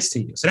a sense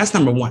to you. So that's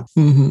number one.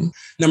 Mm-hmm.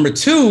 Number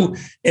two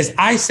is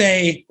I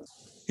say,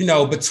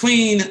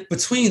 between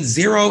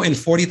 $0 and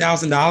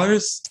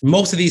 $40,000,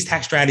 most of these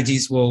tax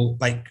strategies will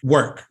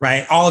work,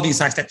 right? All of these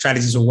tax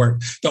strategies will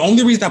work. The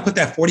only reason I put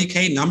that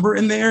 40K number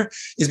in there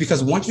is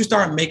because once you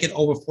start making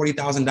over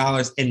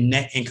 $40,000 in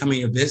net income in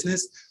your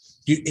business,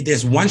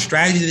 there's one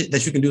strategy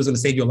that you can do is going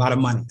to save you a lot of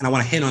money. And I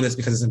want to hit on this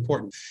because it's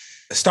important.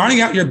 Starting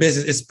out your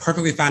business, it's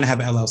perfectly fine to have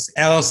an LLC.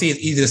 LLC is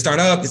easy to start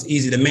up. It's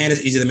easy to manage,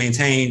 easy to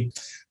maintain.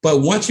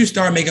 But once you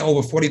start making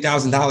over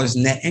 $40,000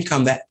 net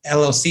income, that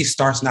LLC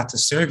starts not to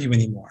serve you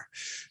anymore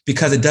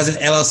because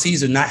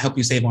LLCs do not help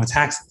you save on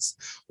taxes.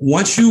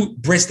 Once you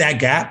bridge that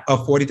gap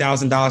of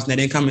 $40,000 net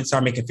income and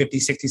start making $50,000,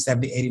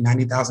 $60,000,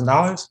 $70,000,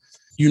 $80,000,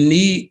 you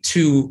need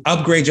to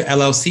upgrade your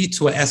LLC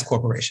to an S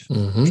corporation.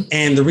 Mm-hmm.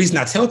 And the reason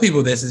I tell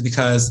people this is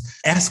because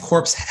S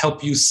corps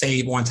help you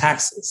save on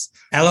taxes.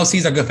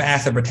 LLCs are good for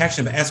asset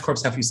protection, but S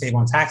corps help you save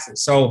on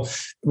taxes. So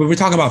when we're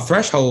talking about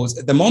thresholds,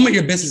 the moment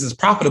your business is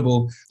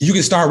profitable, you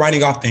can start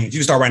writing off things. You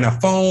can start writing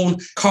off phone,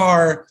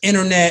 car,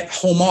 internet,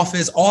 home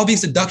office, all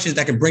these deductions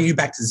that can bring you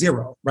back to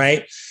zero,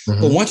 right?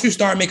 Mm-hmm. But once you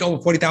start making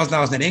over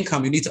 $40,000 net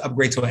income, you need to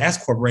upgrade to an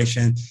S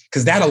corporation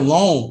because that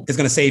alone is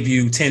going to save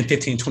you $10,000,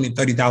 $15,000,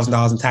 $20,000,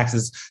 $30,000 in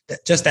taxes.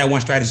 Just that one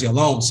strategy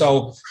alone.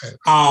 So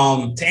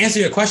to answer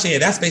your question,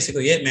 that's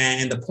basically it, man.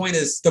 And the point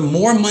is, the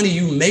more money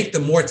you make, the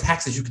more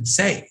taxes you can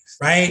save,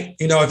 right?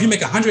 If you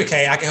make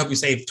 $100K, I can help you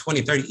save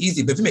 20, 30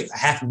 easy. But if you make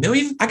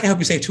 $500,000, I can help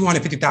you save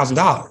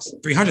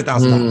 $250,000,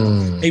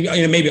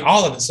 $300,000, maybe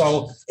all of it.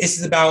 So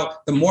it's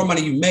about the more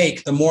money you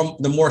make, the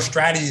more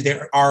strategies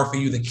there are for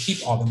you to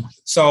keep all the money.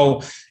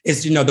 So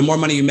it's, the more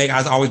money you make,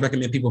 I always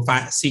recommend people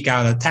seek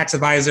out a tax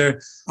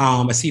advisor,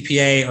 a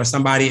CPA or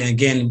somebody. And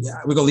again,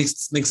 we're going to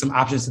link some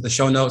options to the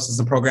show notes and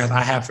some programs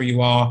I have for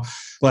you all.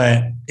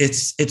 But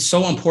it's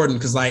so important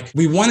because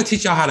we want to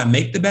teach y'all how to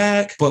make the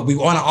bag, but we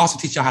want to also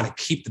teach y'all how to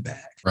keep the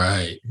bag.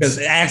 Right. Because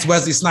ask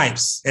Wesley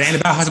Snipes. It ain't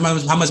about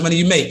how much money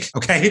you make.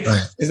 Okay.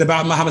 Right. It's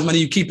about how much money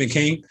you keep,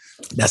 King.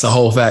 That's a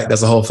whole fact.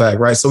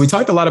 Right. So we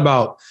talked a lot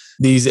about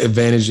these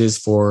advantages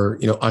for,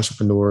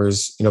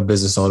 entrepreneurs,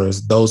 business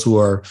owners, those who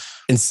are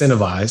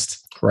incentivized,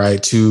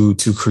 right, to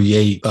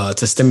create,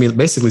 to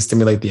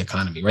stimulate the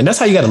economy, right? And that's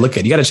how you got to look at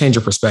it. You got to change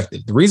your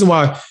perspective. The reason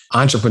why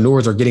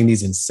entrepreneurs are getting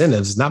these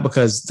incentives is not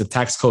because the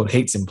tax code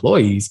hates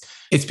employees.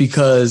 It's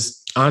because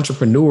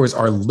entrepreneurs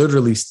are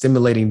literally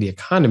stimulating the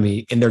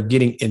economy and they're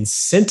getting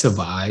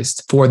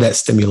incentivized for that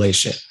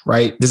stimulation,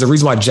 right? There's a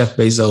reason why Jeff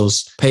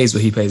Bezos pays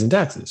what he pays in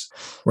taxes,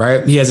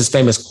 right? He has this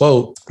famous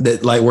quote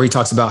that where he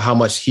talks about how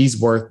much he's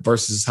worth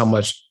versus how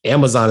much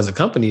Amazon as a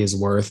company is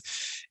worth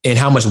and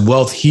how much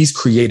wealth he's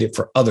created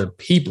for other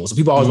people. So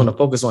people always want to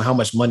focus on how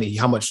much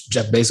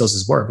Jeff Bezos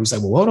is worth. He's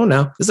like, well, hold on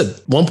now. This is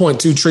a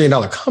 $1.2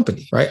 trillion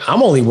company, right?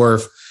 I'm only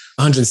worth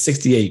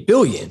 168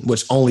 billion,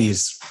 which only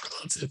is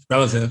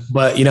relative.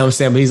 But you know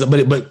what I'm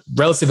saying? But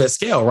relative at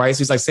scale, right?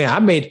 So he's saying, I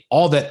made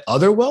all that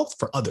other wealth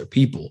for other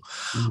people.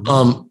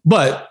 Mm-hmm.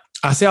 But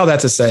I say all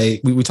that to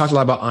say, we talked a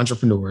lot about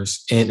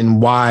entrepreneurs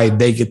and why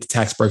they get the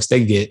tax breaks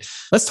they get.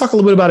 Let's talk a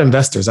little bit about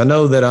investors. I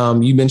know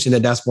that you mentioned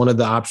that that's one of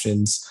the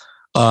options,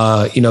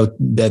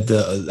 that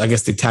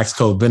the tax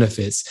code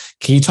benefits.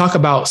 Can you talk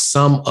about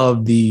some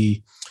of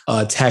the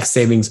tax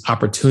savings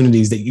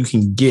opportunities that you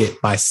can get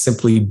by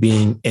simply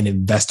being an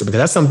investor? Because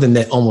that's something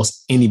that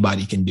almost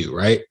anybody can do,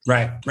 right?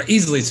 Right.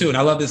 Easily too. And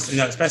I love this,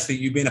 especially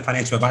you being a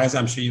financial advisor.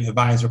 I'm sure you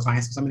advise your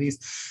clients on some of these.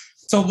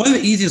 So one of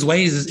the easiest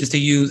ways is to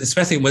use,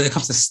 especially when it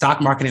comes to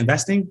stock market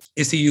investing,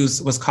 is to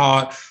use what's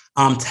called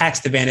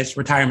tax advantage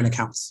retirement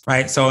accounts,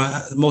 right? So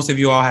most of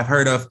you all have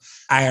heard of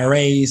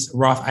IRAs,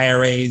 Roth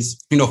IRAs,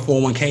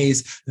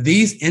 401ks.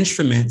 These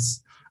instruments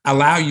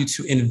allow you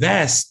to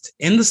invest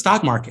in the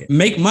stock market,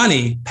 make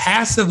money,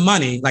 passive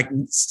money, like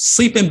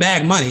sleeping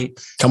bag money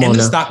in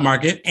the stock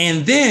market.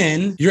 And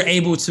then you're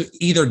able to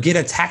either get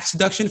a tax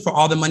deduction for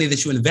all the money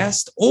that you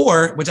invest,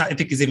 or, which I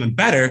think is even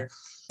better,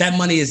 that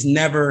money is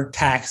never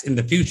taxed in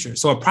the future.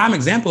 So a prime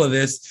example of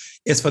this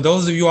is for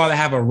those of you all that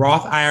have a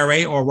Roth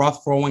IRA or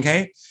Roth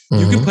 401k,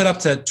 you can put up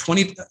to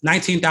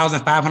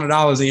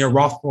 $19,500 in your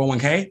Roth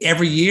 401k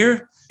every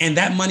year. And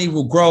that money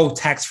will grow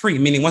tax-free,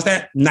 meaning once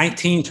that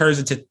 19 turns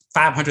into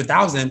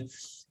 500,000, and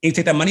you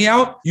take that money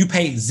out, you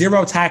pay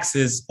zero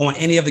taxes on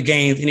any of the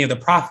gains, any of the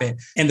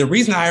profit. And the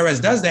reason the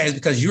IRS does that is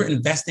because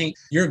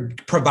you're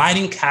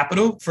providing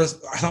capital for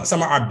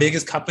some of our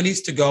biggest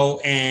companies to go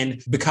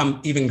and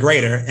become even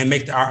greater and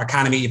make our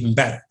economy even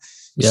better.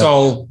 Yep.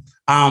 So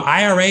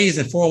IRAs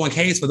and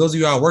 401ks, for those of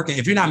you who are working,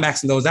 if you're not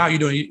maxing those out, you're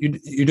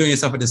doing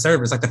yourself a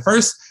disservice. Like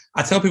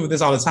I tell people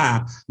this all the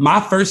time. My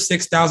first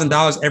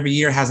 $6,000 every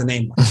year has a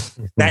name on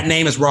it. That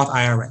name is Roth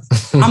IRA.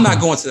 I'm not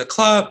going to the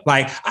club.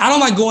 Like, I don't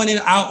like going in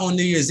and out on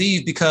New Year's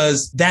Eve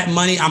because that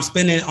money I'm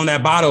spending on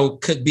that bottle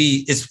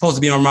is supposed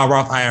to be on my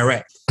Roth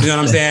IRA. You know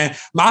what I'm saying?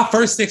 My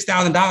first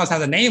 $6,000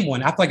 has a name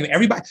on it. I feel like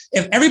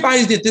if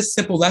everybody did this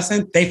simple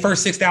lesson, they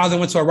first $6,000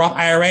 went to a Roth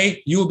IRA,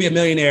 you will be a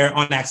millionaire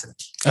on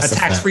accident. A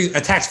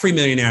tax-free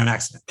millionaire on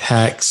accident.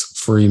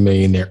 Tax-free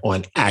millionaire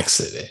on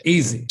accident.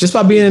 Easy. Just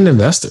by being an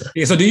investor.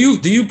 Yeah. So do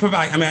you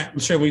provide, I mean, I'm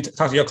sure when you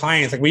talk to your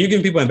clients, like when you're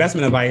giving people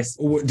investment advice,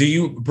 do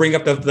you bring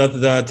up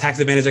the tax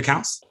advantage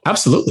accounts?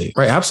 Absolutely.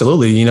 Right.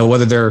 Absolutely. You know,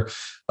 whether they're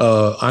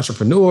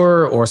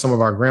entrepreneur or some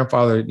of our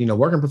grandfather,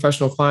 working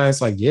professional clients,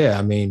 like, yeah,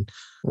 I mean,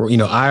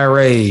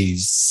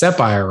 IRAs, SEP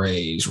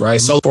IRAs,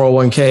 right? So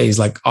 401ks,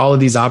 like all of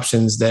these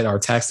options that are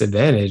tax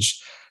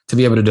advantage to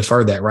be able to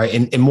defer that, right?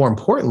 And more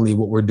importantly,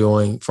 what we're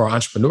doing for our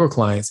entrepreneur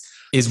clients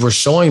is we're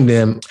showing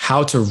them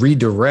how to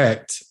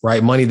redirect,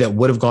 right, money that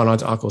would have gone on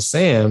to Uncle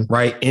Sam,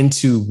 right,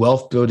 into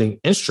wealth building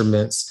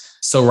instruments.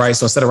 So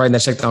instead of writing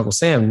that check to Uncle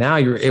Sam, now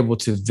you're able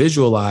to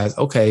visualize,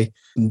 okay,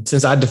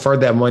 since I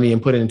deferred that money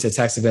and put it into a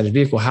tax advantage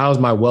vehicle, how is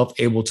my wealth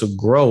able to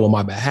grow on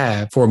my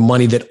behalf for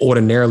money that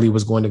ordinarily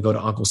was going to go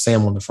to Uncle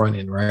Sam on the front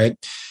end, right?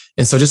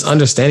 And so just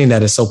understanding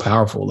that is so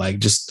powerful, like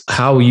just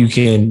how you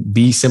can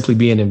simply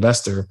be an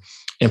investor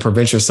and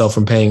prevent yourself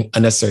from paying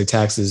unnecessary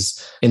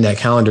taxes in that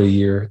calendar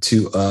year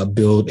to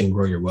build and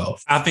grow your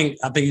wealth. I think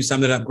you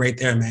summed it up great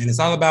there, man. It's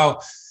all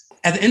about,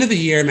 at the end of the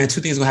year, man, two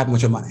things will happen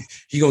with your money.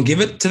 You're going to give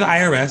it to the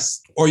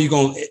IRS or you're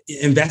going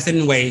to invest it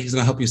in ways that's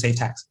going to help you save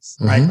taxes,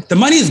 right? Mm-hmm. The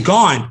money is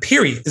gone,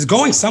 period. It's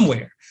going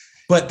somewhere.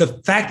 But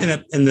the fact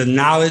and the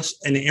knowledge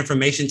and the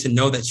information to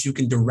know that you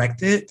can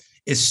direct it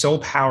is so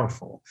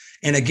powerful.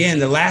 And again,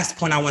 the last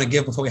point I want to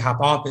give before we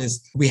hop off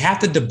is we have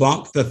to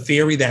debunk the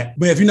theory that,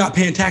 well, if you're not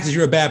paying taxes,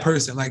 you're a bad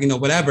person, like,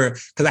 whatever.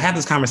 Because I have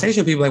this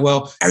conversation with people like,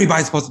 well,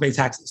 everybody's supposed to pay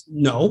taxes.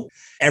 No,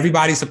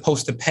 everybody's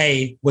supposed to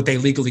pay what they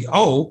legally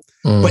owe.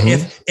 Mm-hmm. But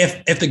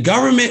if the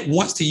government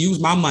wants to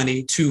use my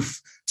money to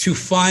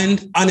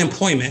fund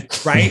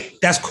unemployment, right?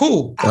 That's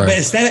cool. Right. But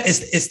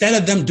instead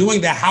of them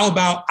doing that, how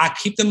about I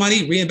keep the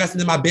money, reinvest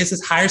it in my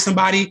business, hire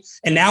somebody,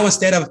 and now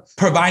instead of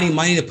providing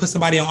money to put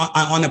somebody on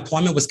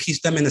unemployment, which keeps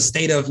them in a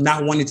state of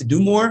not wanting to do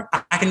more,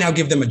 I can now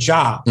give them a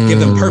job, give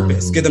them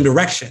purpose, give them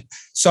direction.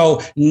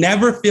 So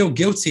never feel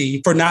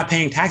guilty for not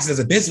paying taxes as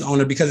a business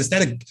owner, because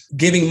instead of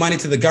giving money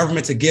to the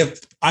government to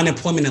give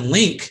unemployment and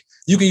link,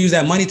 you can use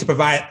that money to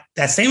provide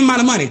that same amount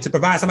of money to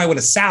provide somebody with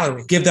a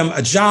salary, give them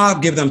a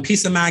job, give them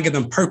peace of mind, give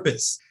them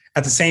purpose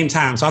at the same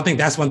time. So I think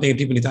that's one thing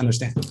people need to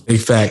understand. Big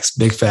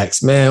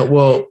facts, man.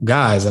 Well,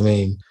 guys, I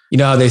mean,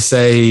 how they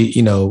say,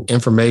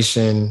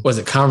 information,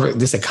 conversation.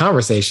 This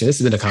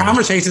has been a conversation.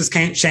 Conversations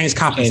can't change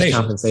compensation. Change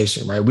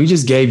compensation, right?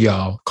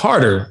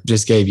 Carter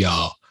just gave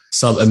y'all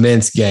some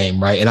immense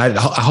game, right? And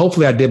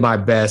hopefully I did my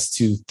best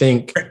to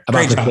think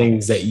about the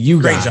things that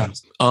you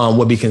guys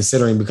would be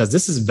considering, because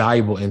this is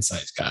valuable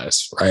insights,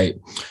 guys, right?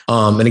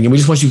 And again, we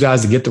just want you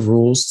guys to get the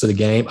rules to the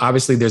game.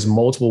 Obviously, there's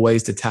multiple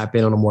ways to tap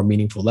in on a more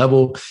meaningful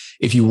level.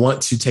 If you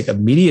want to take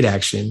immediate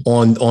action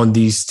on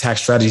these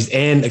tax strategies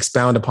and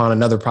expound upon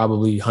another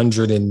probably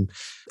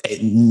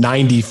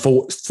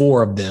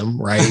 194 of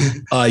them, right?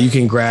 You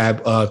can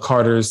grab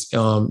Carter's,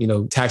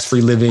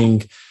 tax-free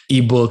living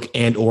ebook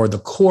and or the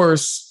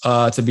course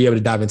to be able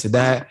to dive into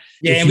that.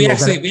 Yeah, and we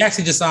actually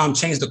just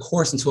changed the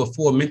course into a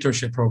full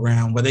mentorship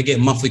program where they get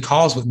monthly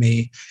calls with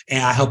me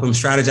and I help them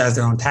strategize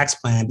their own tax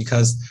plan,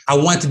 because I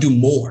want to do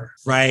more,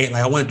 right?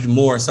 Like I want to do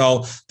more.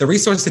 So the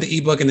resource to the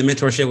ebook and the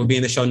mentorship will be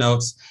in the show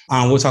notes.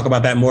 We'll talk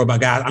about that more. But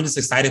guys, I'm just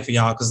excited for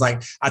y'all because,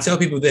 like, I tell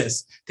people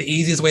this: the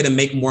easiest way to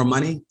make more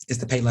money is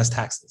to pay less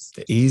taxes.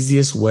 The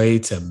easiest way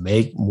to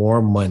make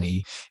more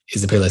money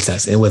is to pay less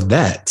taxes. And with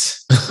that,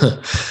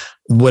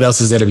 what else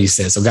is there to be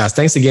said? So guys,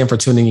 thanks again for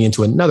tuning in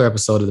to another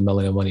episode of the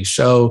Melanin Money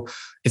Show.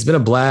 It's been a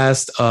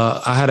blast.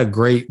 I had a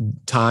great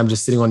time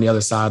just sitting on the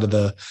other side of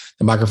the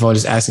microphone,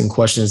 just asking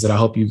questions that I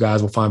hope you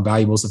guys will find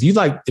valuable. So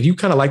if you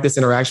kind of like this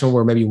interaction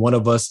where maybe one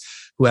of us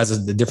who has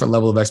a different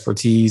level of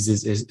expertise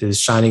is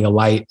shining a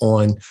light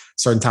on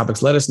certain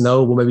topics, let us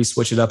know. We'll maybe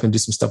switch it up and do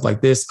some stuff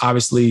like this.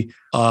 Obviously,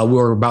 we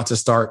were about to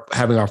start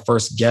having our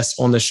first guest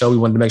on the show. We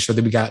wanted to make sure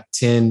that we got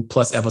 10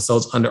 plus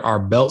episodes under our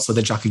belt so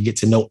that y'all could get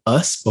to know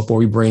us before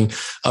we bring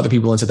other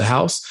people into the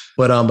house.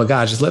 But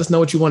guys, just let us know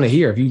what you want to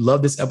hear. If you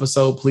love this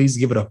episode, please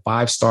give it a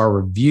 5-star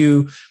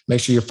review. Make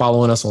sure you're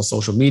following us on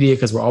social media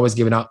because we're always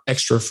giving out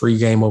extra free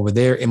game over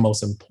there. And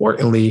most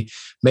importantly,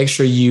 make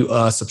sure you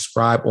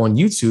subscribe on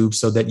YouTube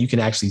so that you can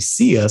actually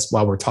see us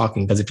while we're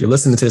talking. Because if you're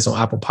listening to this on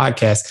Apple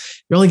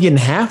Podcasts, you're only getting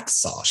half the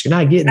sauce. You're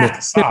not getting the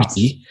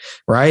 50,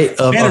 right?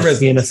 Of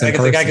being a I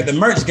gotta get the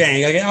merch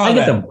game. I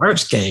get the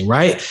merch game,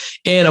 right?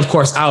 And of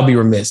course, I'll be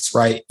remiss,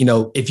 right?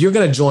 If you're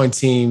going to join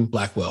Team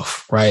Black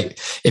Wealth, right?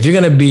 If you're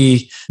going to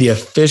be the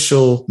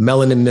official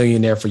Melanin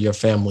Millionaire for your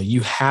family,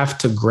 you have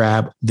to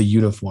grab the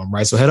uniform,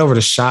 right? So head over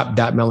to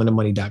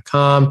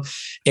shop.melaninmoney.com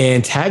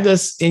and tag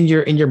us in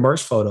your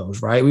merch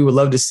photos, right? We would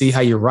love to see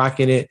how you're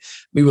rocking it.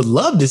 What we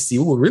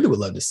really would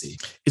love to see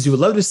is we would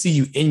love to see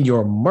you in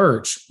your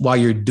merch while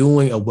you're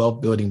doing a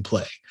wealth building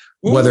play.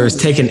 Whether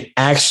it's taking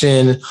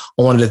action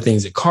on one of the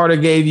things that Carter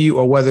gave you,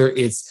 or whether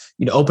it's,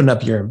 open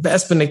up your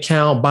investment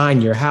account,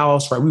 buying your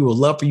house, right? We would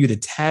love for you to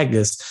tag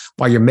us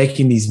while you're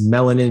making these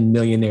Melanin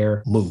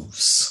Millionaire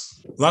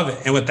moves. Love it.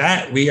 And with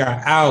that, we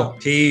are out.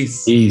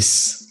 Peace.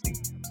 Peace.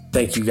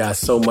 Thank you guys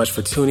so much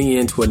for tuning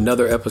in to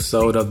another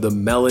episode of the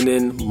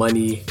Melanin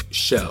Money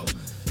Show.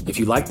 If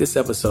you like this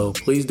episode,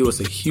 please do us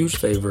a huge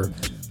favor.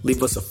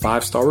 Leave us a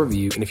 5-star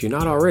review. And if you're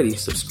not already,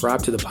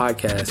 subscribe to the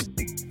podcast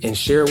and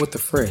share it with a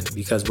friend,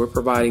 because we're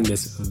providing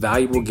this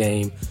valuable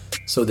game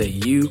so that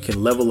you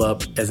can level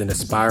up as an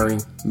aspiring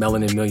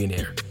melanin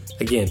millionaire.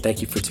 Again, thank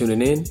you for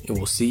tuning in, and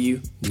we'll see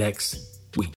you next